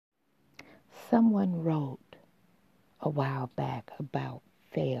Someone wrote a while back about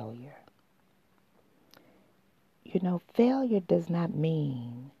failure. You know, failure does not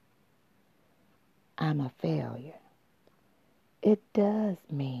mean I'm a failure. It does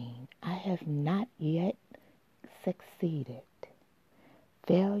mean I have not yet succeeded.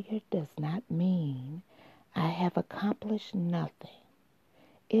 Failure does not mean I have accomplished nothing.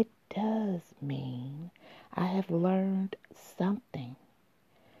 It does mean I have learned something.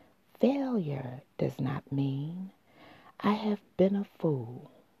 Failure does not mean I have been a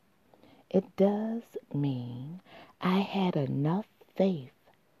fool. It does mean I had enough faith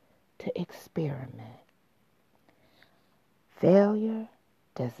to experiment. Failure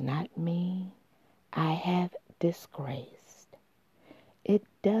does not mean I have disgraced. It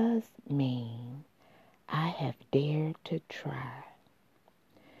does mean I have dared to try.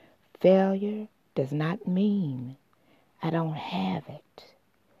 Failure does not mean I don't have it.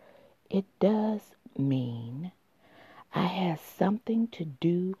 It does mean I have something to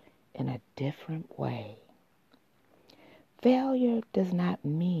do in a different way. Failure does not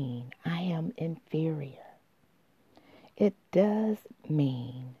mean I am inferior. It does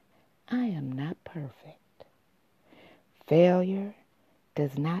mean I am not perfect. Failure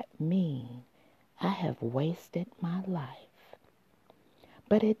does not mean I have wasted my life.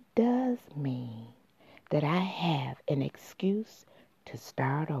 But it does mean that I have an excuse to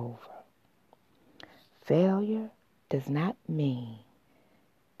start over. Failure does not mean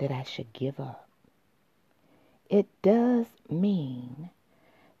that I should give up. It does mean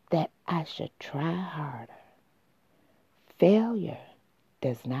that I should try harder. Failure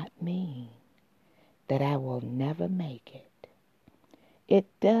does not mean that I will never make it. It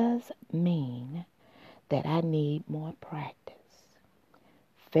does mean that I need more practice.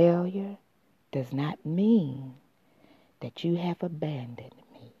 Failure does not mean that you have abandoned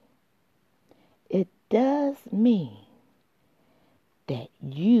me. It does mean that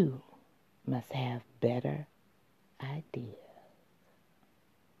you must have better ideas.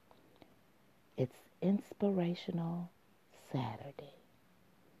 It's Inspirational Saturday.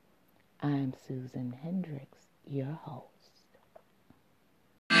 I'm Susan Hendricks, your host.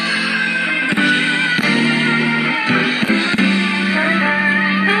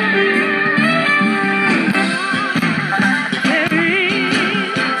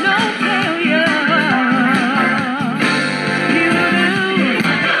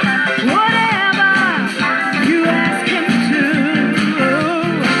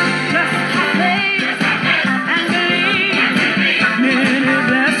 Many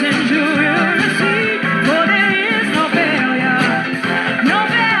blessings you will receive, for there is no failure.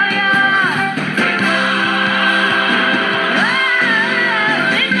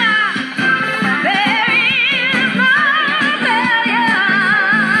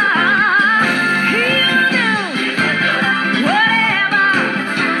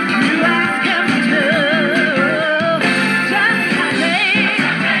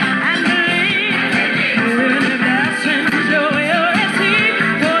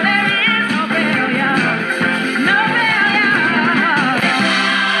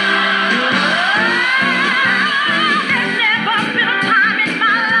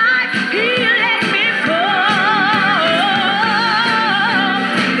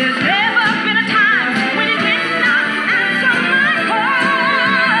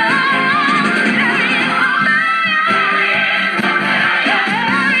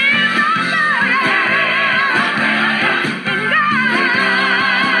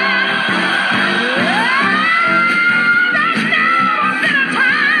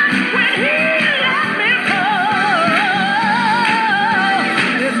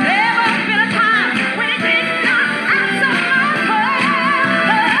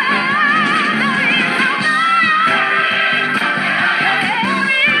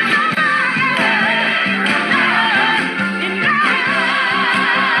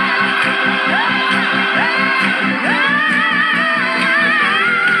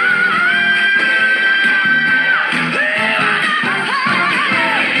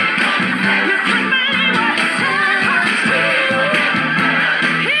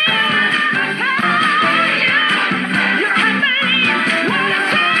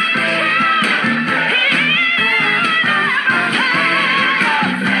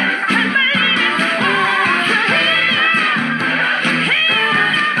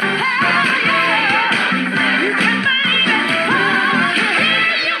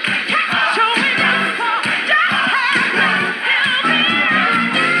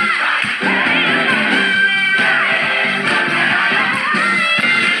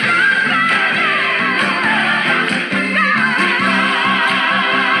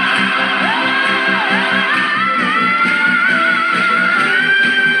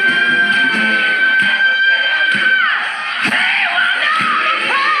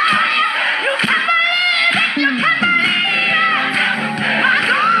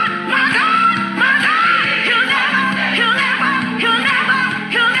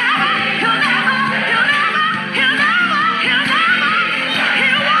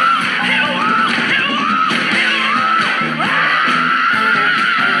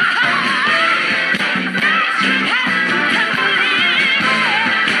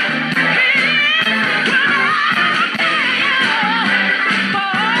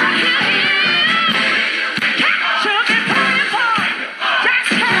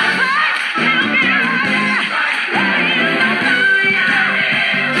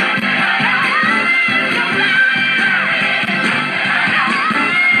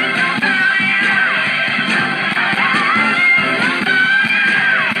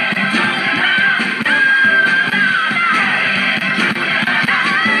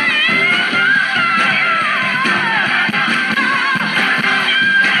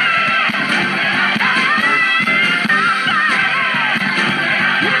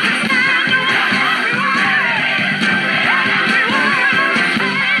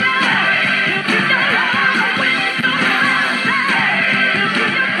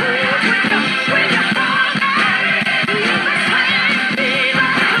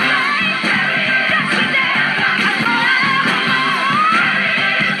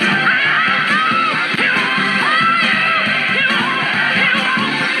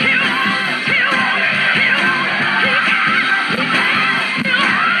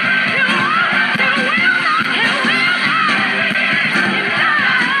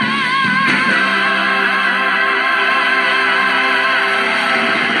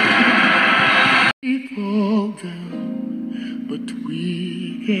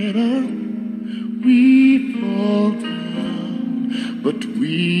 get up, we fall down, but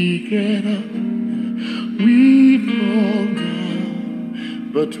we get up, we fall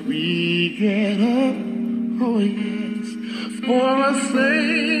down, but we get up, oh yes, for a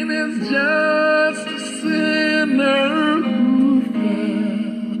saint is just a sinner who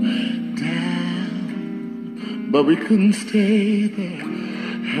fell down, but we couldn't stay there,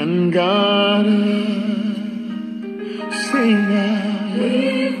 and God sing now.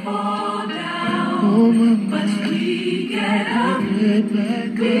 We fall down, oh, but we get up. Get back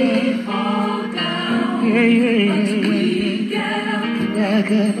We up. fall down, Yeah, yeah, but we yeah. get up. Back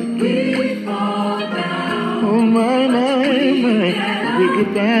up again. We fall down, Oh my, my, we my. get up. We get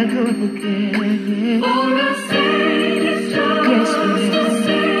back up again. For a saint is just Yes, a we are.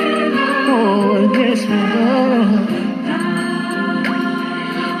 sinner Oh, yes, we are.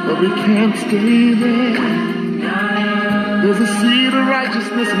 But we can't stay there. There's a seed of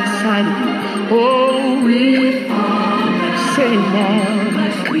righteousness inside of you. Oh, we say now.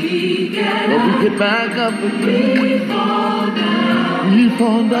 but we get But up. we get back up again. We fall down, We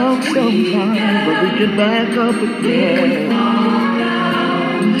fall down sometimes, but we get back up again.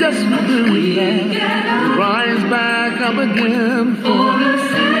 Yes, we do we that. get up. We rise back up again For for a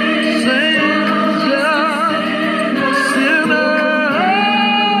saint just sinner.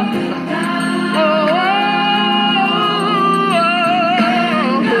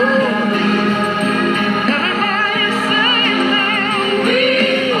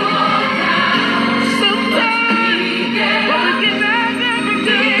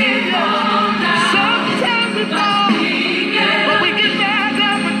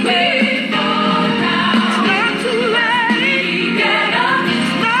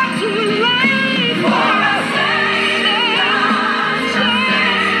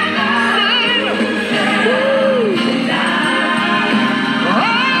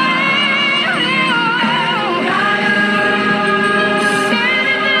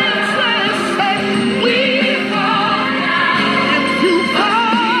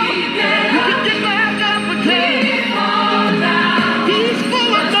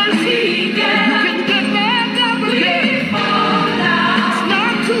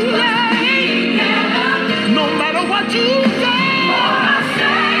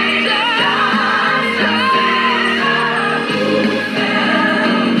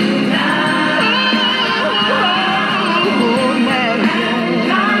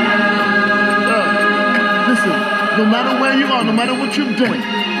 No matter where you are, no matter what you've done,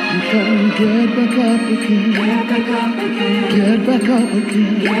 you can get back up again. get back up again. Get back up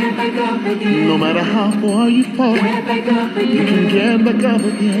again. Get back up again. No matter how far you fall, Get back up you again. can get back up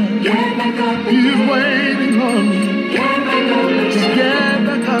again. Get back up He's again. waiting on you. Get back up again. Just get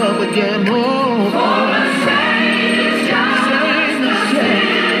back up again. Oh, For a saint is just a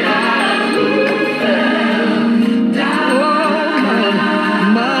sinner who fell down. oh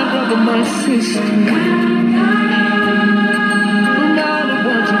my brother, my sister.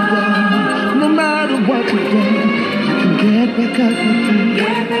 No matter what you've done, you can get back up again.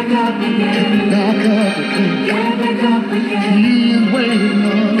 Get back up again. Back up again. Get back up again. He is waiting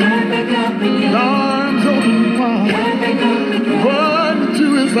on you. Get back up again. Arms open wide. Get back up again. Run to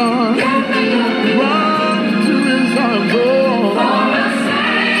his arms. Get back up again. Run to his arms. Oh, For a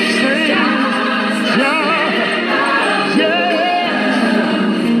saint is say, just a yeah, yeah.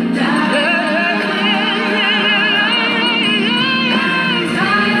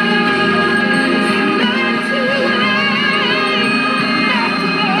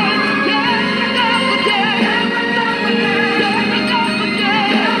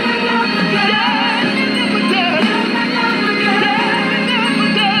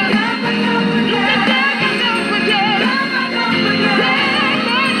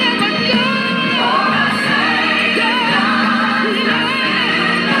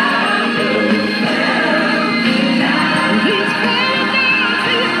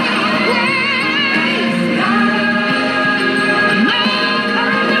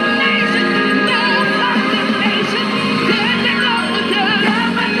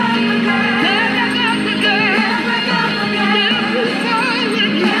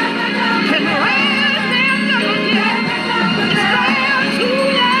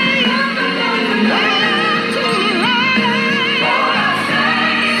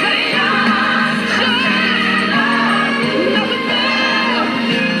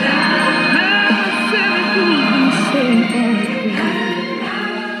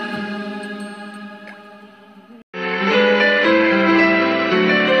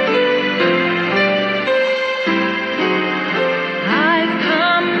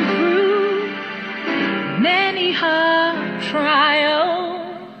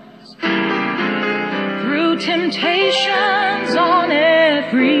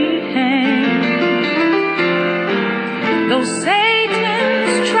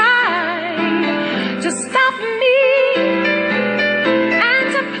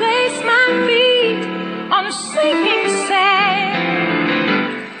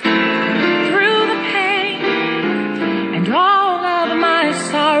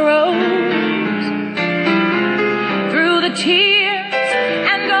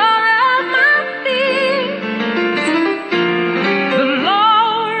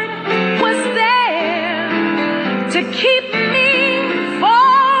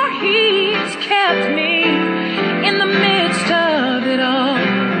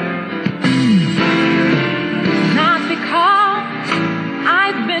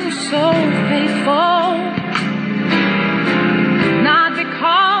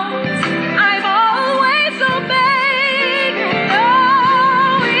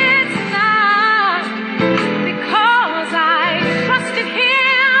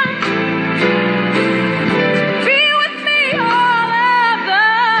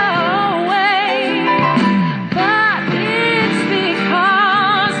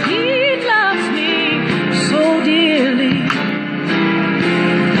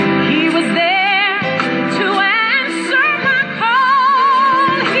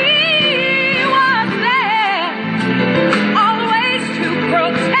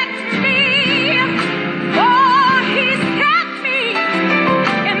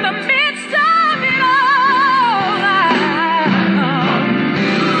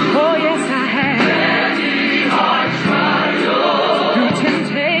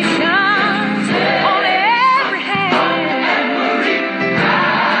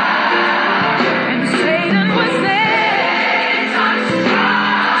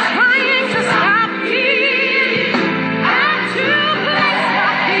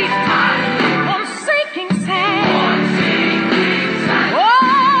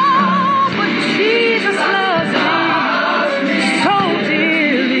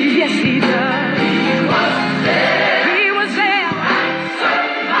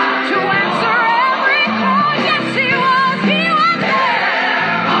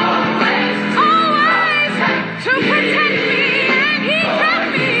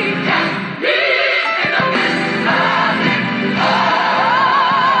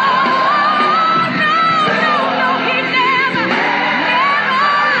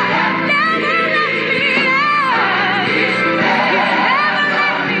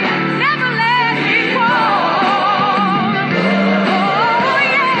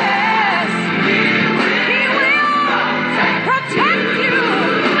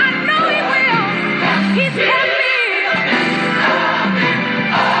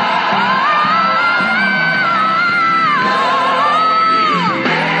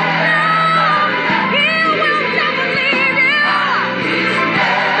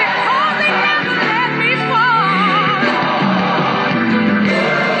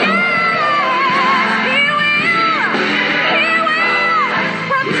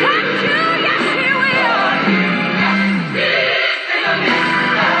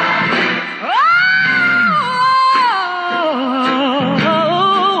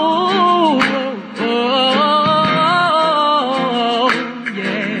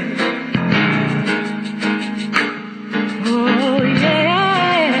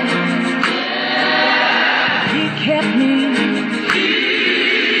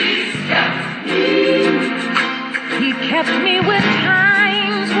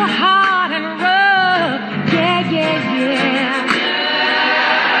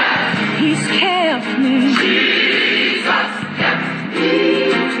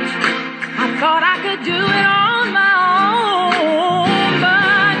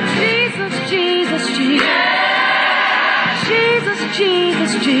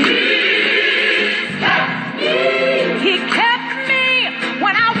 Jesus, Jesus. He kept me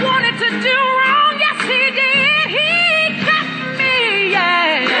when I wanted to do wrong. Yes, he did. He kept me,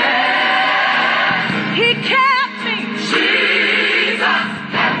 yeah. He kept me. Jesus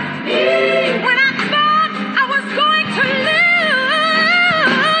kept me. When I thought I was going to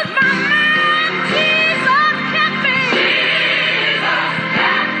lose my mind, Jesus kept me. Jesus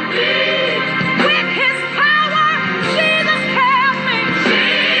kept me. With his power, Jesus kept me.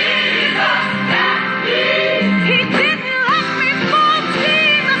 Jesus kept me. He didn't let me fall.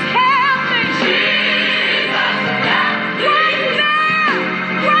 Jesus kept me. Jesus kept me.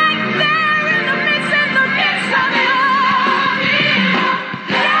 Right there in the midst of it all.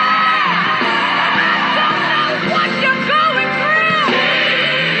 Yeah. I don't know what you're going through.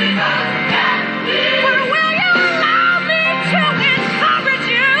 Jesus kept me. But will you allow me to encourage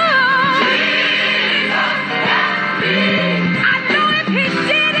you? Jesus kept me. I know if he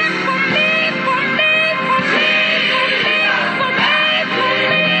did it for me,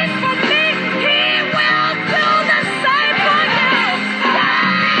 he will do the same for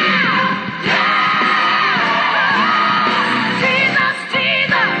you. Jesus,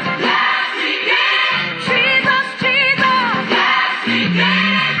 Jesus. Yes, he did. Jesus, Jesus. Yes, he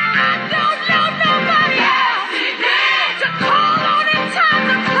did. I don't know nobody else to call on in times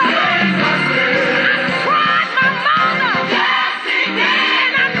of trouble. I tried my mother. Yes, he did.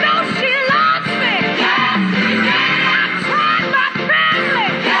 And I know she loves me. Yes, he did. I tried my family.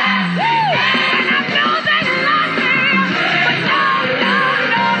 Yes, he did. And I know they love me. But no.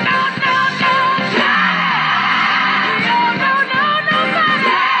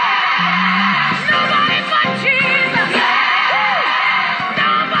 Nobody but Jesus.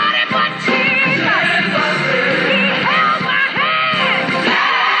 Nobody but Jesus. He held my hand.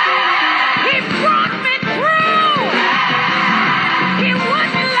 He brought me through. He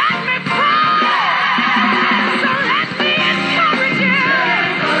wouldn't let me fall. So let me encourage you.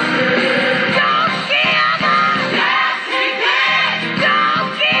 Don't give up. Don't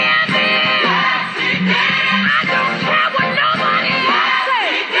give in. I don't care what nobody else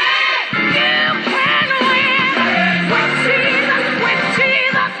says. You can win. With Jesus, with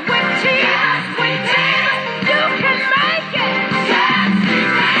Jesus, with Jesus, with Jesus, you can make it.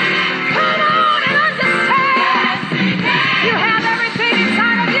 Come on and understand. You have everything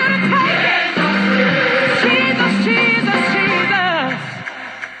inside of you to take it. Jesus, Jesus, Jesus.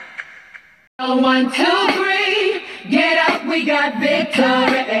 1, 2, 3, get up, we got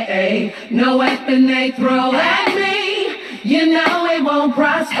victory. No weapon they throw at me, you know it won't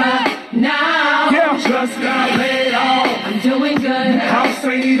prosper now. Just got laid off. I'm doing good, House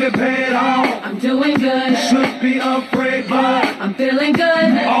ain't even paid off. I'm doing good, Should be afraid, but I'm feeling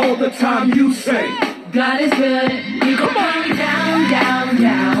good. all the time you say, God is good. People come down, down,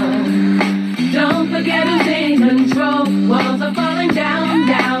 down. Don't forget who's in control. Walls are falling down,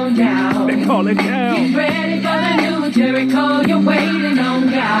 down, down. call it down. Get ready for the new Jericho. You're waiting on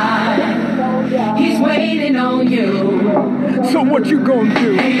God. He's waiting on you. So what you gonna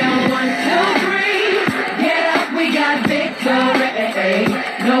do? Hey, on 1, 2, 3, get up, we got victory.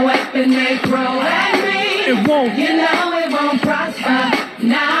 No weapon they throw at me, It won't. you know it won't prosper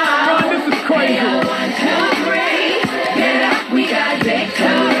now. God, this is crazy. Hey, on 1, 2, 3, get up, we got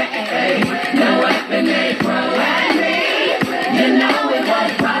victory. No weapon they throw at me, you know it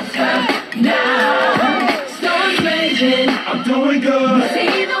won't prosper now. Storms raging, I'm doing good.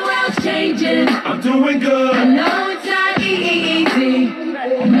 see the world's changing. I'm doing I good. know it's not easy,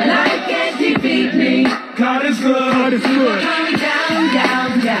 life can't defeat me. God is good. God is good. Coming down,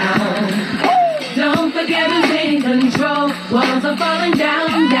 down, down. Don't forget who's in control. Walls are falling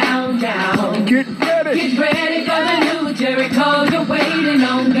down, down, down. Get ready. Get ready for the new Jericho. You're waiting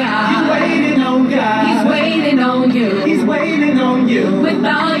on God. Waiting on God. He's waiting on you. He's waiting on you. With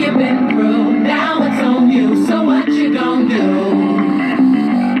all you've been through, now it's on you. So what you gonna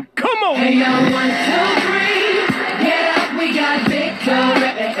do? Come on. Hey, yo, 1, 2, 3, get up, we got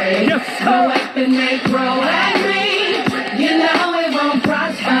victory. Yes, sir. No weapon they throw at me, you know it won't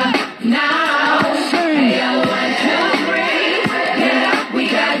prosper now. Hey, yo, 1, 2, 3, get up, we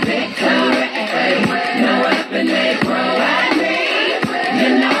got victory. No weapon they throw at me, you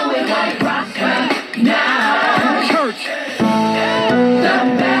know it won't prosper now. Church. The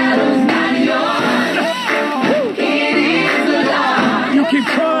battle's not yours, it is the Lord. You keep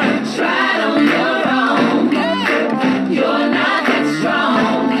trying. Try it on your own. You're not that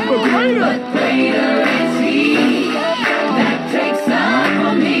strong, But greater. but greater is He that takes up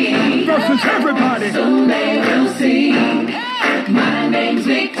for me. Versus everybody. Soon they will see. My name's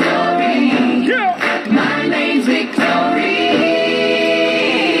Victory. Yeah. My name's Victory.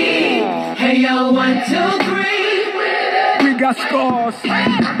 got scars,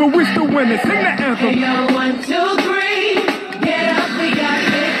 but we're still winning. Sing the anthem. Yo, 1, 2, 3, get up, we got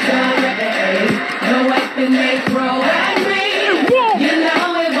victory. No weapon may throw at me. You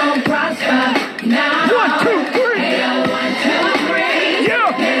know it won't prosper now. 1, 2, 3. Yo, 1, 2, 3,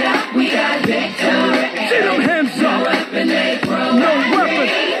 Yeah. get up, we got victory. See them hands No up. weapon may throw No at weapon me.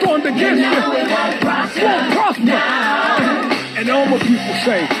 formed You against know you it won't prosper won't prosper. now. And all my people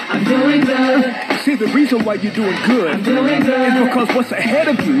say, I'm doing good. see, the reason why you're doing good I'm doing good. is because what's ahead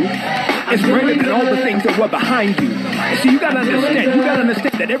of you is greater than all the things that were behind you. And see, you gotta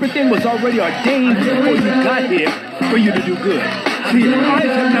understand that everything was already ordained before you got here for you to do good. See, eyes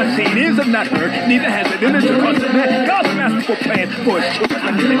have not seen, ears have not heard, neither has it entered the heart of man. God's masterful plan for his children.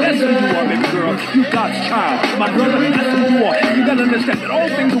 And that's who you are, baby girl. You God's child. My brother, that's who you are. You gotta understand that all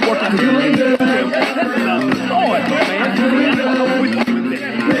things are working together for him. That's the Lord, man. See, I don't know which one is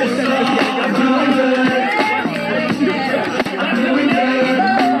it. People say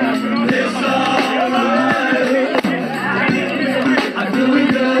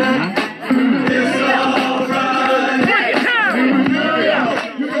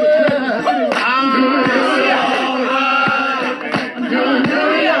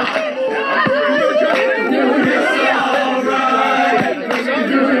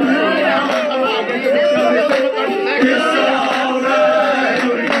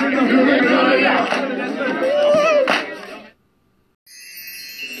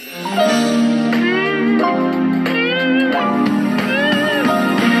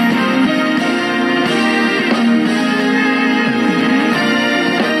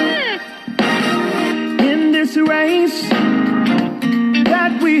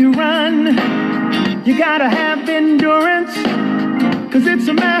you gotta have endurance, 'cause it's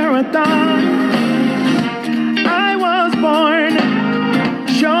a marathon. I was born,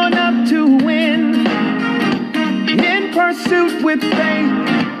 showing up to win, in pursuit with faith,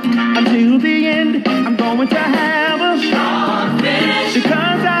 until the end. I'm going to have a strong finish,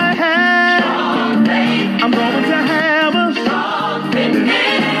 because I have strong faith. I'm going to have a strong finish.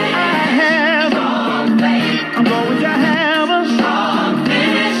 I have strong faith. I'm going to have a strong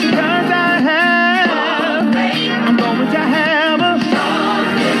finish, because I have strong faith. I'm going to have a strong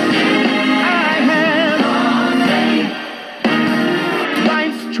finish. I have strong faith.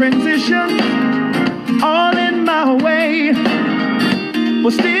 Life's transition all in my way,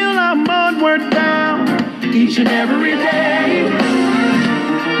 but still I'm onward bound each and every day.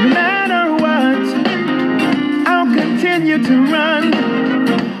 No matter what, I'll continue to run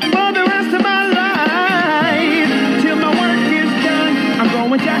for the rest of my life till my work is done. I'm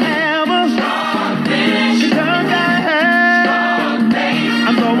going to have a strong finish, because I have strong faith.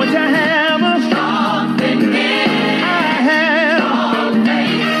 I'm going to have a strong finish. I have strong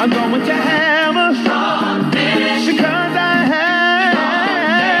faith. I'm going to have a strong finish, because I have.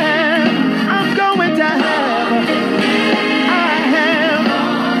 I'm going to have. I have.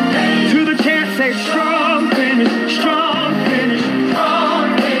 To the chance, say strong finish, strong finish,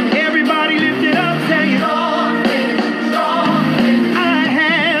 strong finish. Everybody lift it up, say it. Strong finish, strong finish. I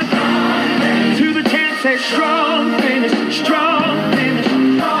have. To the chance, say strong finish, strong finish,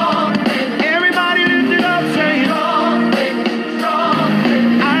 strong finish.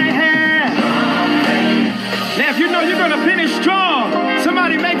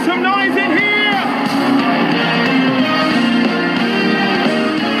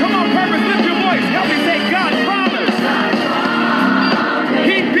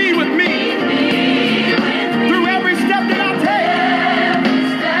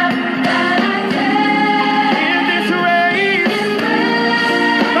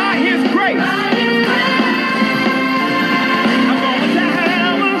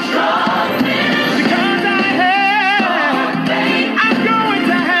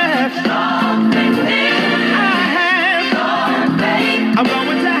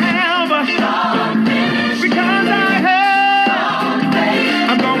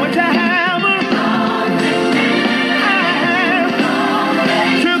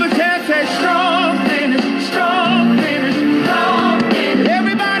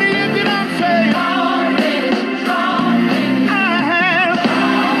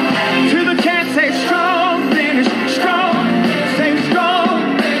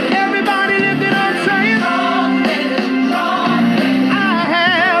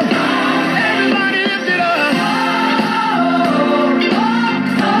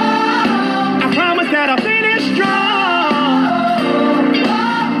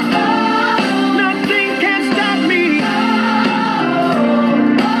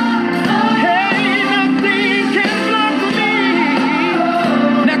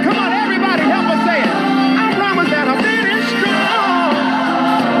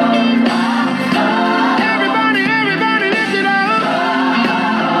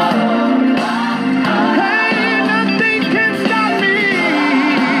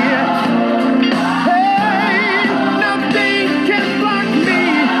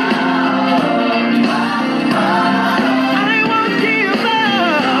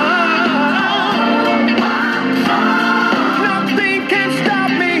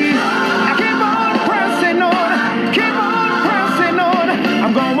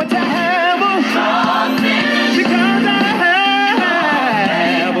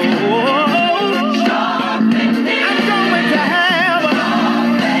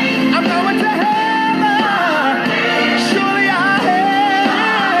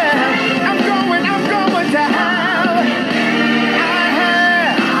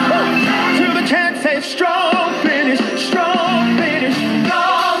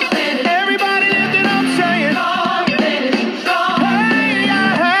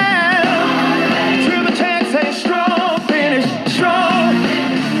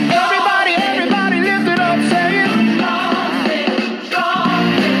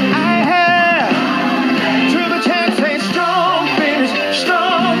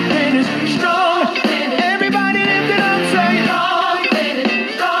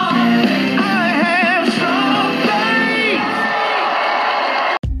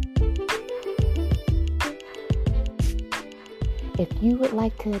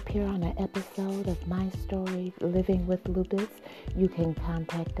 to appear on an episode of My Story Living with Lupus, you can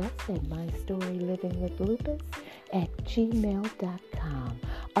contact us at mystorylivingwithlupus@gmail.com.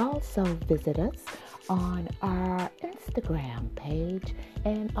 Also visit us on our Instagram page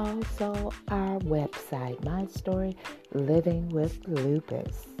and also our website, My Story Living with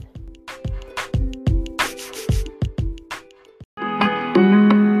Lupus.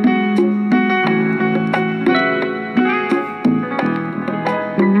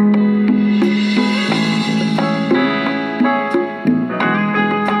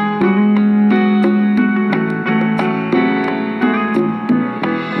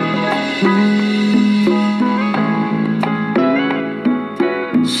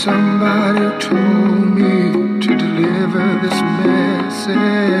 Somebody told me to deliver this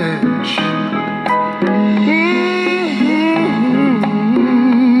message.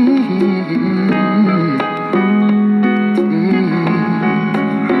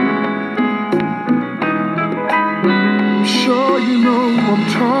 I'm sure you know what I'm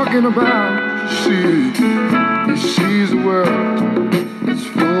talking about. He sees the world is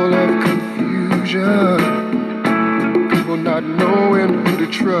full of confusion. People not knowing who to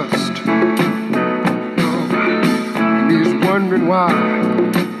trust. No. And he's wondering why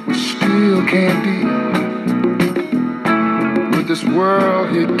we still can't deal with this world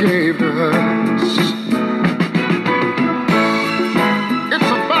he gave to us.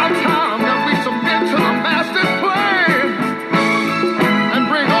 It's about time that we submit to the master's plan and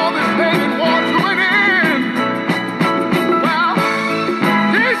bring all this pain and war to an end. Well,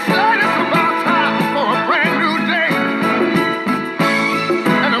 he said it's about time for a brand new day.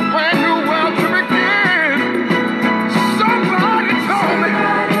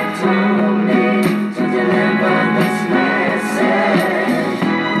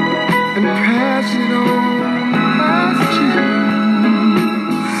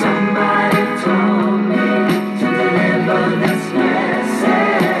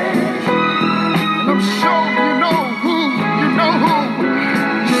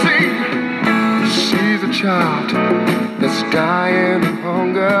 Child that's dying of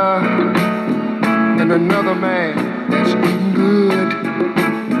hunger, and another man that's eating good.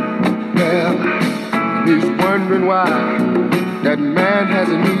 Well, he's wondering why that man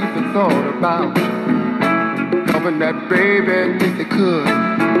hasn't even thought about helping that baby if he could.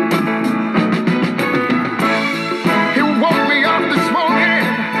 He woke me up this morning,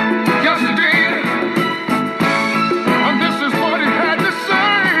 yesterday, and this is what he had to say.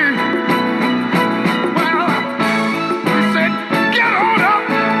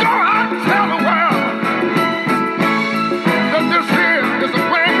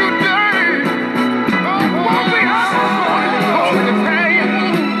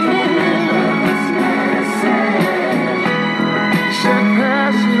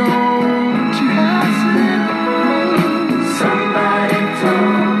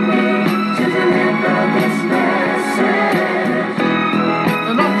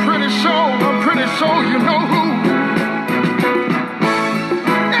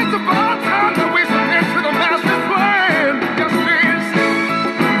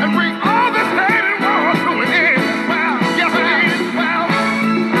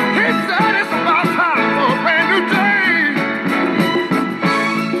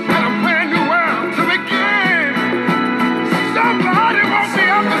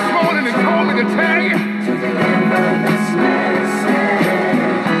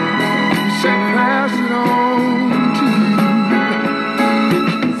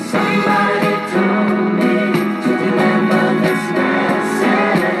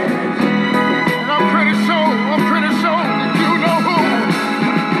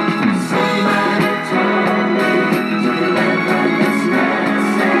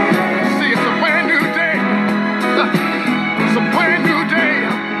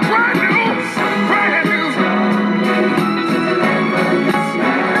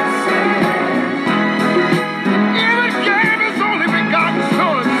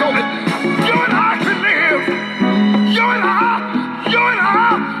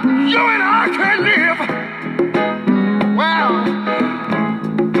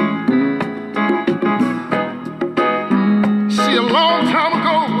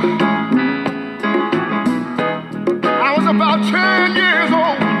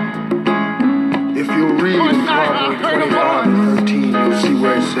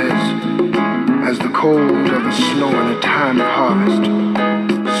 Cold of the snow in the time of harvest,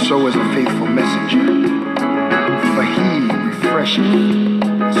 so is a faithful messenger. For he refreshes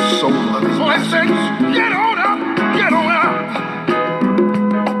the soul of his messengers. Get on up, get on